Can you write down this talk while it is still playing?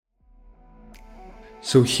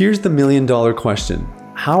So here's the $1,000,000 question.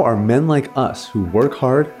 How are men like us who work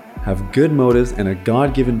hard, have good motives, and a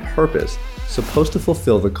God-given purpose supposed to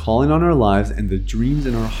fulfill the calling on our lives and the dreams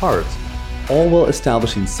in our hearts, all while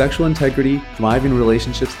establishing sexual integrity, thriving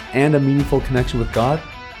relationships, and a meaningful connection with God?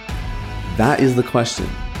 That is the question,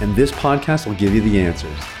 and this podcast will give you the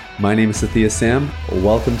answers. My name is Sathya Sam.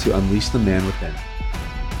 Welcome to Unleash the Man Within.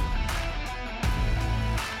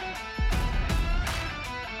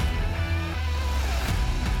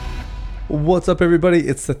 What's up, everybody?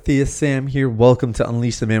 It's Sathya Sam here. Welcome to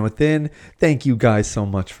Unleash the Man Within. Thank you guys so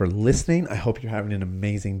much for listening. I hope you're having an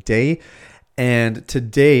amazing day. And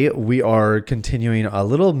today we are continuing a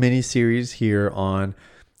little mini series here on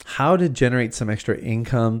how to generate some extra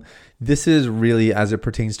income. This is really as it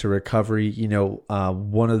pertains to recovery.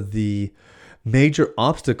 One of the major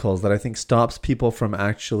obstacles that I think stops people from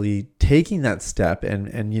actually taking that step and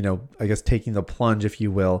I guess taking the plunge, if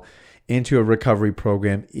you will, into a recovery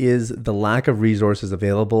program is the lack of resources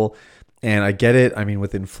available. And I get it. I mean,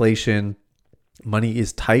 with inflation, money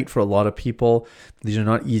is tight for a lot of people. These are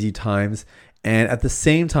not easy times. And at the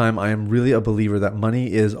same time, I am really a believer that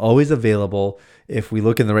money is always available if we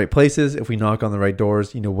look in the right places, if we knock on the right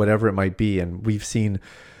doors, whatever it might be. And we've seen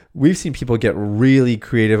people get really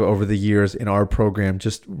creative over the years in our program,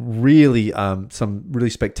 just really some really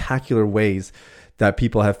spectacular ways that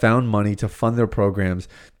people have found money to fund their programs,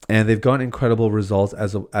 and they've gotten incredible results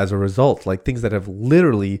as a result, like things that have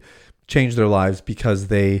literally changed their lives because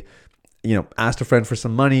they, asked a friend for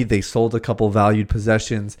some money, they sold a couple valued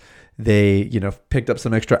possessions, they, picked up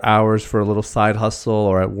some extra hours for a little side hustle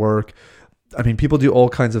or at work. I mean, people do all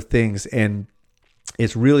kinds of things, and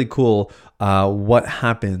it's really cool what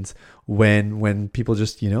happens when people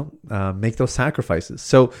just, make those sacrifices.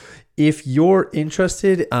 So if you're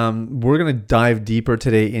interested, we're going to dive deeper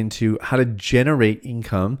today into how to generate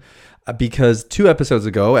income because 2 episodes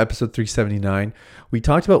ago, episode 379, we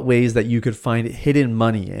talked about ways that you could find hidden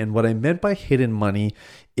money. And what I meant by hidden money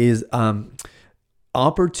is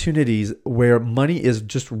opportunities where money is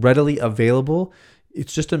just readily available.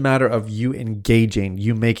 It's just a matter of you engaging,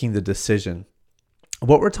 you making the decision.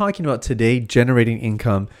 What we're talking about today, generating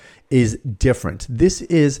income, is different. This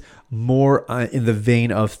is more in the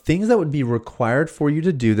vein of things that would be required for you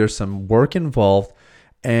to do. There's some work involved,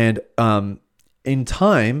 and in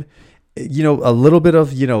time, a little bit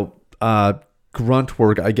of grunt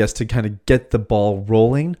work, I guess, to kind of get the ball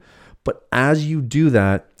rolling. But as you do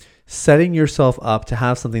that, setting yourself up to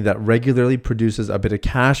have something that regularly produces a bit of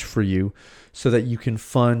cash for you so that you can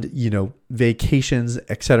fund, vacations,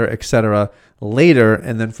 et cetera, later.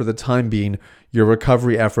 And then for the time being, your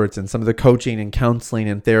recovery efforts and some of the coaching and counseling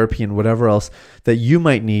and therapy and whatever else that you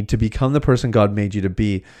might need to become the person God made you to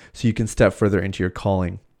be so you can step further into your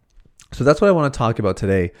calling. So that's what I want to talk about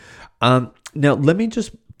today. Now, let me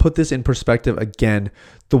just put this in perspective again.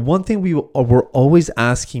 The one thing we're always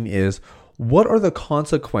asking is, what are the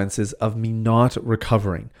consequences of me not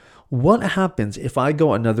recovering? What happens if I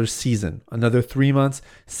go another season, another 3 months,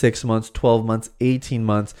 6 months, 12 months, 18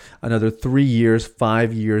 months, another 3 years,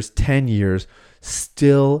 5 years, 10 years,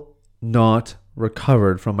 still not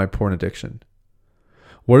recovered from my porn addiction?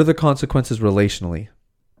 What are the consequences relationally,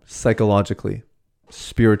 psychologically,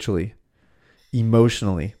 spiritually,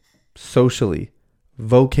 emotionally, socially,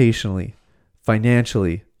 vocationally,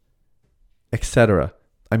 financially, etc.?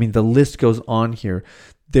 I mean, the list goes on here.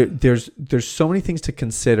 There's so many things to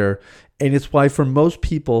consider, and it's why for most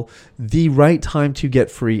people, the right time to get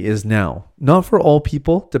free is now. Not for all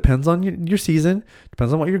people, depends on your season,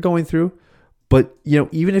 depends on what you're going through. But,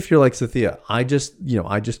 even if you're like Sathya, I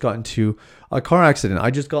just got into a car accident.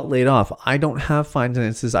 I just got laid off. I don't have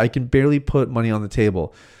finances. I can barely put money on the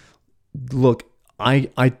table. Look,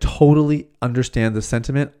 I totally understand the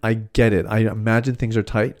sentiment. I get it. I imagine things are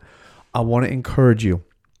tight. I want to encourage you.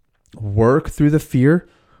 Work through the fear,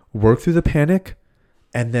 work through the panic,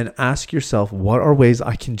 and then ask yourself, what are ways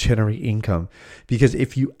I can generate income? Because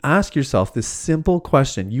if you ask yourself this simple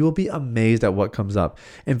question, you will be amazed at what comes up.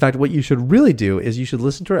 In fact, what you should really do is you should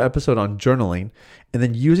listen to our episode on journaling, and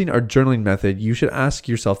then using our journaling method, you should ask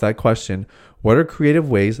yourself that question, what are creative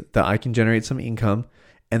ways that I can generate some income?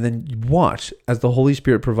 And then watch as the Holy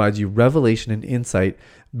Spirit provides you revelation and insight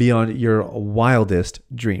beyond your wildest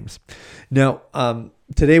dreams. Now,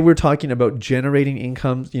 today we're talking about generating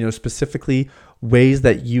income, specifically ways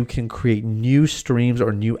that you can create new streams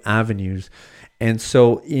or new avenues. And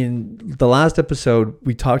so in the last episode,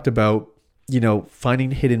 we talked about,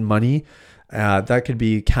 finding hidden money. That could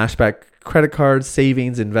be cashback credit cards,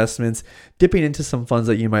 savings, investments, dipping into some funds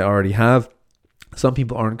that you might already have. Some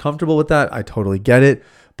people aren't comfortable with that. I totally get it.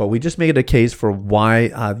 but we just made a case for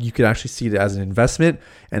why you could actually see it as an investment,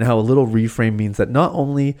 and how a little reframe means that not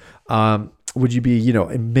only would you be,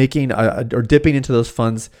 making or dipping into those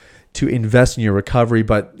funds to invest in your recovery,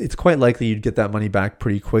 but it's quite likely you'd get that money back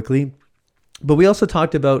pretty quickly. But we also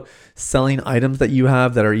talked about selling items that you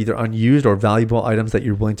have that are either unused or valuable items that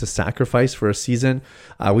you're willing to sacrifice for a season.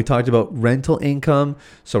 We talked about rental income.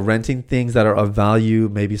 So renting things that are of value,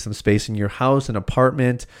 maybe some space in your house, an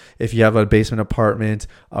apartment. If you have a basement apartment,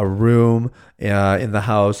 a room in the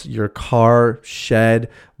house, your car, shed,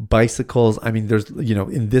 bicycles. I mean, there's,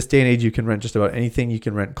 in this day and age, you can rent just about anything. You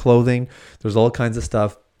can rent clothing. There's all kinds of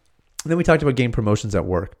stuff. And then we talked about getting promotions at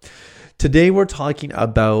work. Today, we're talking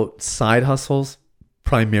about side hustles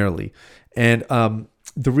primarily. And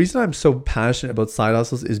the reason I'm so passionate about side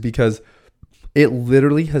hustles is because it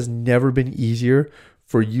literally has never been easier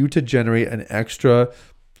for you to generate an extra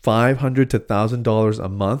 $500 to $1,000 a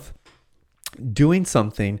month doing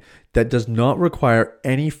something that does not require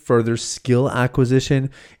any further skill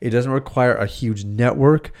acquisition. It doesn't require a huge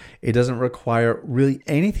network. It doesn't require really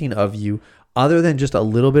anything of you other than just a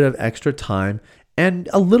little bit of extra time and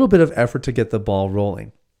a little bit of effort to get the ball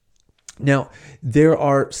rolling. Now, there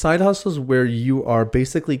are side hustles where you are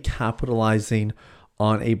basically capitalizing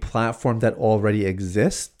on a platform that already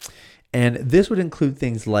exists. And this would include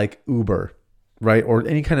things like Uber, right? Or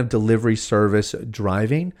any kind of delivery service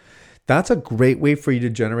driving. That's a great way for you to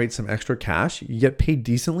generate some extra cash. You get paid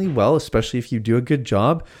decently well, especially if you do a good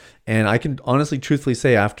job. And I can honestly, truthfully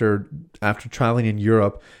say after traveling in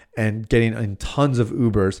Europe and getting in tons of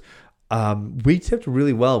Ubers, we tipped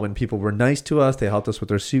really well when people were nice to us. They helped us with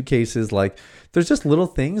their suitcases. Like, there's just little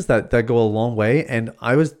things that go a long way. And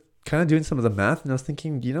I was kind of doing some of the math, and I was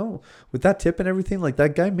thinking, with that tip and everything, like,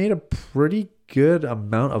 that guy made a pretty good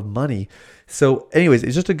amount of money. So anyways,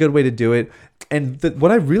 it's just a good way to do it. And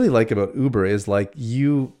what I really like about Uber is like,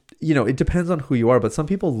 it depends on who you are, but some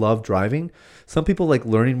people love driving. Some people like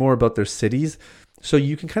learning more about their cities. So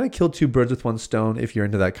you can kind of kill two birds with one stone if you're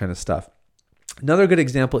into that kind of stuff. Another good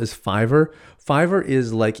example is Fiverr. Fiverr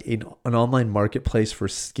is like an online marketplace for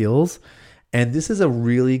skills. And this is a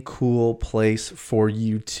really cool place for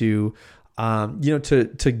you to,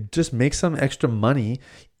 to just make some extra money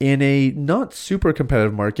in a not super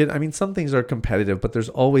competitive market. I mean, some things are competitive, but there's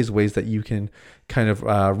always ways that you can kind of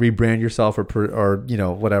rebrand yourself or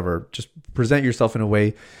whatever, just present yourself in a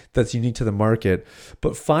way that's unique to the market.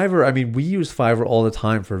 But Fiverr, I mean, we use Fiverr all the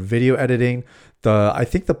time for video editing. I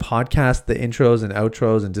think the podcast, the intros and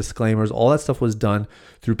outros and disclaimers, all that stuff was done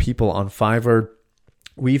through people on Fiverr.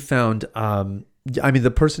 We found,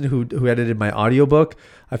 the person who edited my audiobook,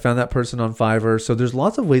 I found that person on Fiverr. So there's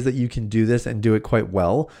lots of ways that you can do this and do it quite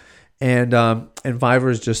well. And Fiverr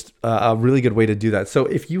is just a really good way to do that. So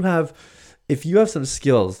if you have some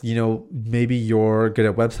skills, maybe you're good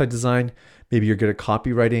at website design, maybe you're good at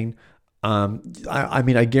copywriting.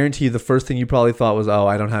 I guarantee you the first thing you probably thought was,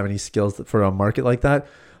 I don't have any skills for a market like that.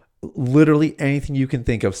 Literally anything you can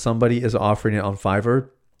think of, somebody is offering it on Fiverr,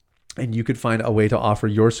 and you could find a way to offer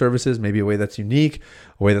your services, maybe a way that's unique,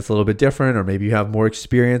 a way that's a little bit different, or maybe you have more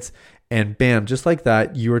experience. And bam, just like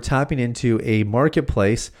that, you are tapping into a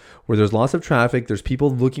marketplace where there's lots of traffic. There's people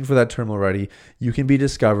looking for that term already. You can be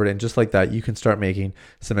discovered. And just like that, you can start making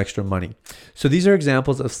some extra money. So these are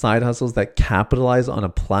examples of side hustles that capitalize on a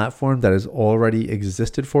platform that has already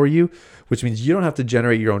existed for you, which means you don't have to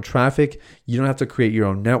generate your own traffic. You don't have to create your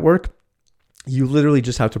own network. You literally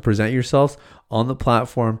just have to present yourself on the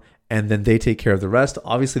platform, and then they take care of the rest.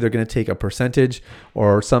 Obviously, they're going to take a percentage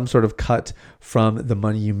or some sort of cut from the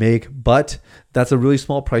money you make, but that's a really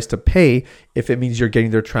small price to pay if it means you're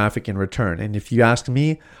getting their traffic in return. And if you ask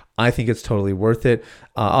me, I think it's totally worth it.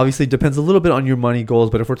 Obviously, it depends a little bit on your money goals,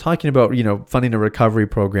 but if we're talking about, funding a recovery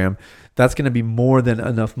program, that's going to be more than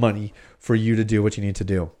enough money for you to do what you need to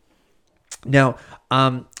do. Now,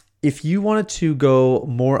 if you wanted to go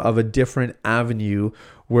more of a different avenue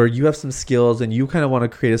where you have some skills and you kind of want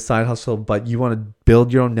to create a side hustle, but you want to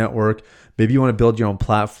build your own network, maybe you want to build your own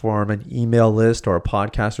platform, an email list or a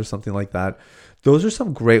podcast or something like that, those are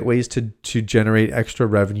some great ways to generate extra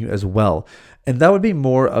revenue as well. And that would be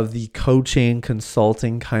more of the coaching,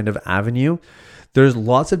 consulting kind of avenue. There's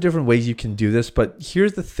lots of different ways you can do this, but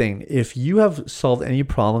here's the thing. If you have solved any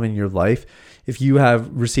problem in your life, if you have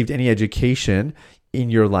received any education in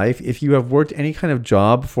your life, if you have worked any kind of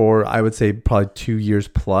job for, I would say probably 2 years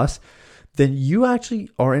plus, then you actually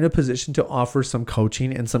are in a position to offer some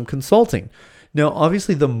coaching and some consulting. Now,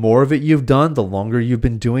 obviously, the more of it you've done, the longer you've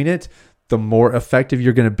been doing it, the more effective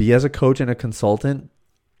you're going to be as a coach and a consultant.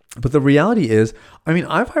 But the reality is,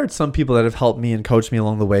 I've hired some people that have helped me and coached me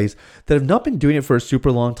along the ways that have not been doing it for a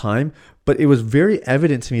super long time, but it was very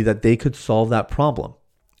evident to me that they could solve that problem.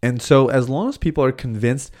 And so as long as people are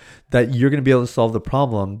convinced that you're going to be able to solve the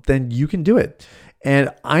problem, then you can do it. And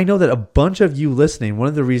I know that a bunch of you listening, one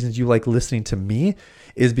of the reasons you like listening to me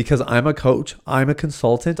is because I'm a coach, I'm a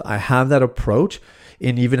consultant, I have that approach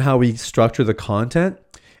in even how we structure the content.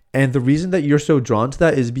 And the reason that you're so drawn to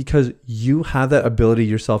that is because you have that ability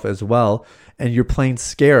yourself as well. And you're plain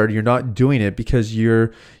scared. You're not doing it because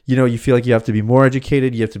you feel like you have to be more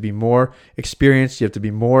educated. You have to be more experienced. You have to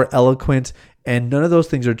be more eloquent. And none of those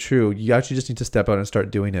things are true. You actually just need to step out and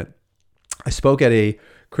start doing it. I spoke at a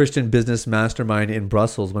Christian business mastermind in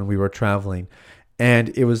Brussels when we were traveling. And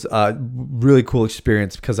it was a really cool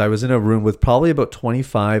experience because I was in a room with probably about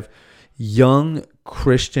 25 young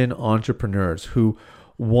Christian entrepreneurs who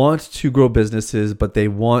want to grow businesses, but they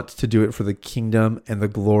want to do it for the kingdom and the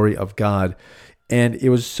glory of God. And it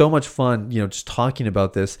was so much fun, just talking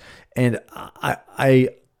about this. And I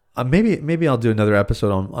maybe I'll do another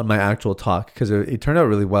episode on my actual talk because it turned out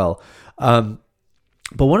really well.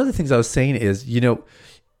 But one of the things I was saying is,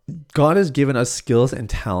 God has given us skills and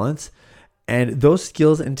talents, and those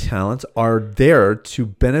skills and talents are there to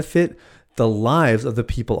benefit the lives of the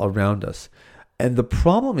people around us. And the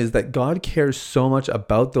problem is that God cares so much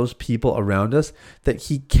about those people around us that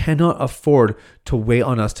he cannot afford to wait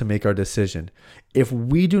on us to make our decision. If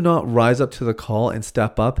we do not rise up to the call and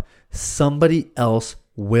step up, somebody else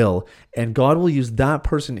will. And God will use that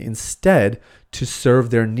person instead to serve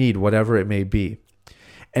their need, whatever it may be.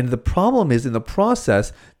 And the problem is in the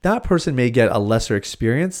process, that person may get a lesser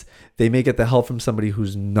experience. They may get the help from somebody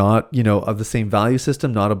who's not, of the same value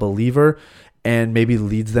system, not a believer, and maybe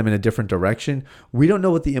leads them in a different direction. We don't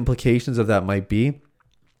know what the implications of that might be.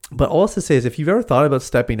 But all to say is if you've ever thought about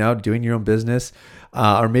stepping out, doing your own business,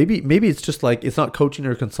 or maybe it's just like, it's not coaching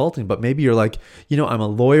or consulting, but maybe you're like, I'm a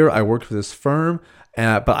lawyer, I work for this firm,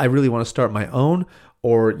 but I really want to start my own.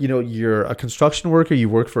 Or, you're a construction worker, you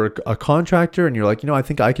work for a contractor and you're like, I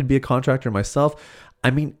think I could be a contractor myself. I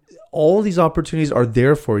mean, all these opportunities are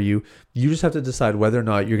there for you. You just have to decide whether or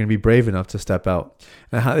not you're going to be brave enough to step out.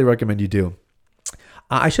 And I highly recommend you do.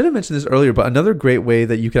 I should have mentioned this earlier, but another great way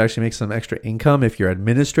that you could actually make some extra income if you're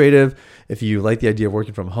administrative, if you like the idea of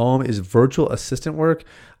working from home, is virtual assistant work.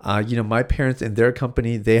 My parents in their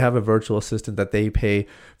company, they have a virtual assistant that they pay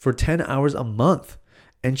for 10 hours a month.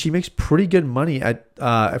 And she makes pretty good money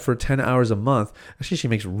for 10 hours a month. Actually, she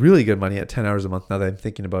makes really good money at 10 hours a month now that I'm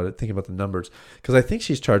thinking about the numbers. Because I think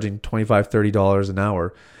she's charging $25, $30 an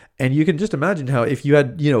hour. And you can just imagine how if you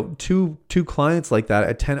had, two clients like that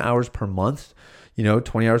at 10 hours per month,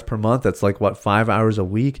 20 hours per month, that's like 5 hours a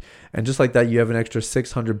week. And just like that, you have an extra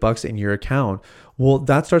 $600 in your account. Well,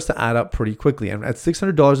 that starts to add up pretty quickly. And at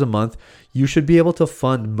 $600 a month, you should be able to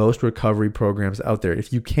fund most recovery programs out there.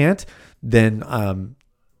 If you can't, then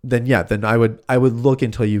I would look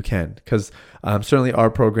until you can, because certainly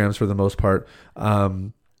our programs for the most part,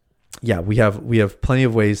 we have plenty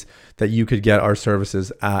of ways that you could get our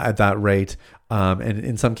services at that rate, and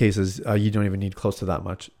in some cases you don't even need close to that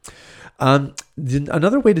much.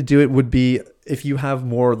 Another way to do it would be if you have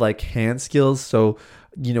more like hand skills. So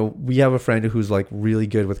we have a friend who's like really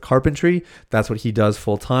good with carpentry. That's what he does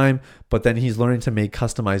full time, but then he's learning to make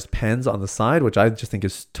customized pens on the side, which I just think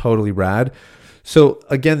is totally rad. So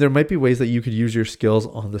again, there might be ways that you could use your skills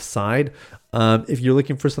on the side. If you're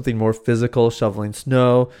looking for something more physical, shoveling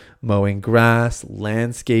snow, mowing grass,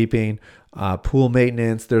 landscaping, pool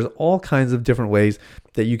maintenance, there's all kinds of different ways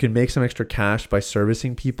that you can make some extra cash by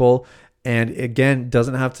servicing people. And again,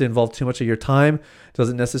 doesn't have to involve too much of your time,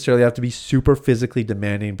 doesn't necessarily have to be super physically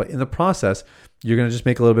demanding, but in the process, you're going to just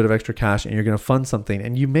make a little bit of extra cash and you're going to fund something.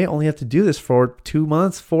 And you may only have to do this for 2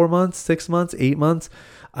 months, 4 months, 6 months, 8 months.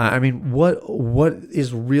 What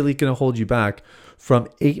is really going to hold you back from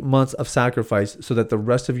 8 months of sacrifice so that the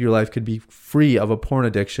rest of your life could be free of a porn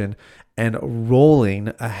addiction and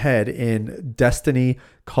rolling ahead in destiny,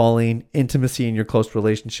 calling, intimacy in your close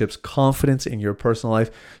relationships, confidence in your personal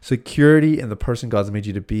life, security in the person God's made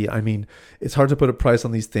you to be? I mean, it's hard to put a price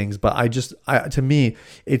on these things, but to me,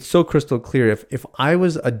 it's so crystal clear. If I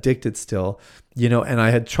was addicted still, and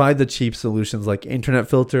I had tried the cheap solutions like internet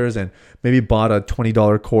filters and maybe bought a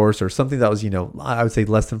 $20 course or something that was, I would say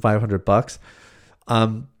less than $500,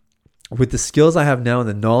 with the skills I have now and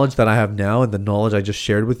the knowledge that I have now and the knowledge I just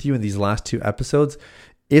shared with you in these last 2 episodes,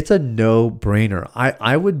 it's a no-brainer.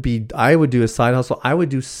 I would do a side hustle. I would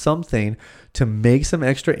do something to make some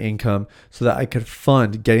extra income so that I could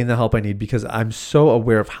fund getting the help I need, because I'm so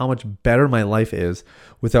aware of how much better my life is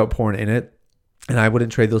without porn in it. And I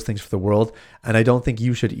wouldn't trade those things for the world. And I don't think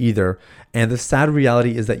you should either. And the sad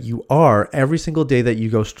reality is that you are, every single day that you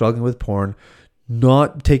go struggling with porn,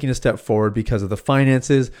 not taking a step forward because of the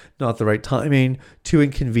finances, not the right timing, too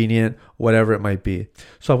inconvenient, whatever it might be.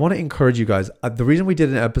 So I want to encourage you guys. The reason we did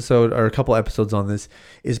an episode or a couple episodes on this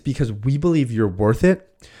is because we believe you're worth it.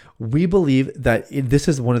 We believe that this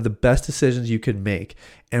is one of the best decisions you can make.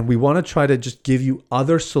 And we want to try to just give you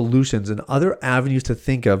other solutions and other avenues to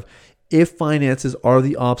think of if finances are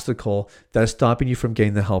the obstacle that is stopping you from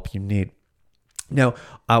getting the help you need. Now,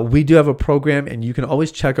 we do have a program, and you can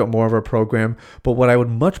always check out more of our program. But what I would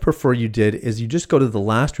much prefer you did is you just go to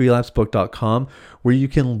thelastrelapsebook.com, where you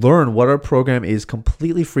can learn what our program is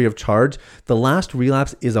completely free of charge. The Last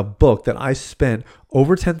Relapse is a book that I spent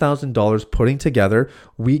over $10,000 putting together.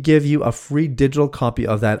 We give you a free digital copy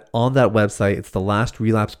of that on that website. It's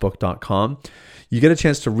thelastrelapsebook.com. You get a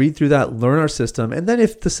chance to read through that, learn our system, and then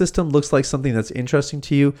if the system looks like something that's interesting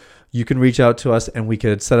to you, you can reach out to us and we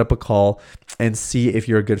could set up a call and see if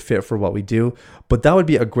you're a good fit for what we do. But that would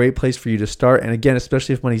be a great place for you to start. And again,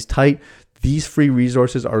 especially if money's tight, these free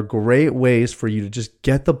resources are great ways for you to just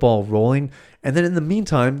get the ball rolling. And then in the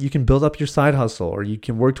meantime, you can build up your side hustle, or you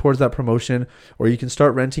can work towards that promotion, or you can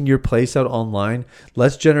start renting your place out online.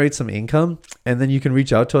 Let's generate some income, and then you can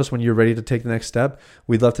reach out to us when you're ready to take the next step.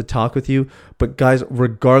 We'd love to talk with you. But guys,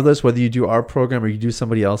 regardless whether you do our program or you do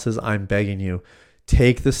somebody else's, I'm begging you,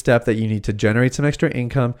 take the step that you need to generate some extra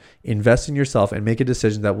income, invest in yourself, and make a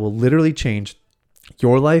decision that will literally change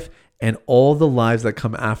your life and all the lives that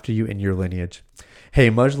come after you in your lineage. Hey,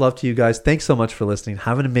 much love to you guys. Thanks so much for listening.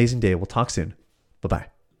 Have an amazing day. We'll talk soon. Bye-bye.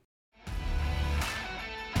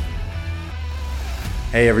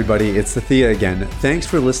 Hey everybody, it's Sathya again. Thanks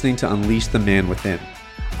for listening to Unleash the Man Within.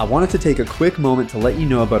 I wanted to take a quick moment to let you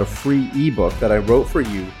know about a free ebook that I wrote for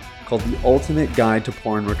you called The Ultimate Guide to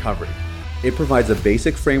Porn Recovery. It provides a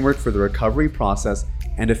basic framework for the recovery process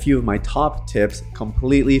and a few of my top tips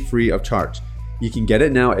completely free of charge. You can get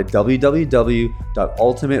it now at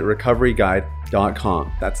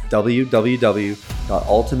www.ultimaterecoveryguide.com. That's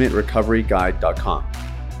www.ultimaterecoveryguide.com.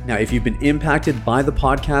 Now, if you've been impacted by the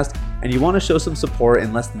podcast and you want to show some support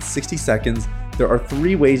in less than 60 seconds, there are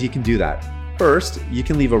 3 ways you can do that. First, you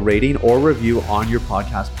can leave a rating or review on your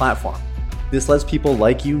podcast platform. This lets people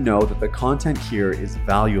like you know that the content here is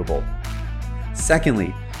valuable.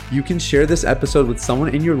 Secondly, you can share this episode with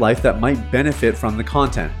someone in your life that might benefit from the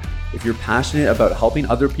content. If you're passionate about helping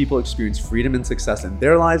other people experience freedom and success in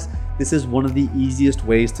their lives, this is one of the easiest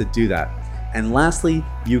ways to do that. And lastly,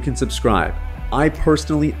 you can subscribe. I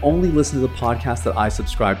personally only listen to the podcast that I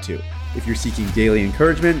subscribe to. If you're seeking daily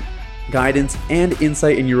encouragement, guidance, and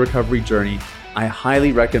insight in your recovery journey, I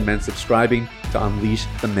highly recommend subscribing to Unleash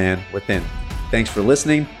the Man Within. Thanks for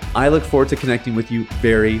listening. I look forward to connecting with you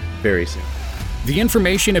very, very soon. The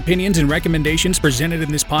information, opinions, and recommendations presented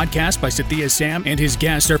in this podcast by Sathya Sam and his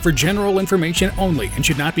guests are for general information only and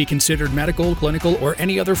should not be considered medical, clinical, or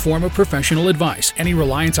any other form of professional advice. Any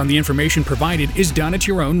reliance on the information provided is done at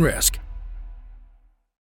your own risk.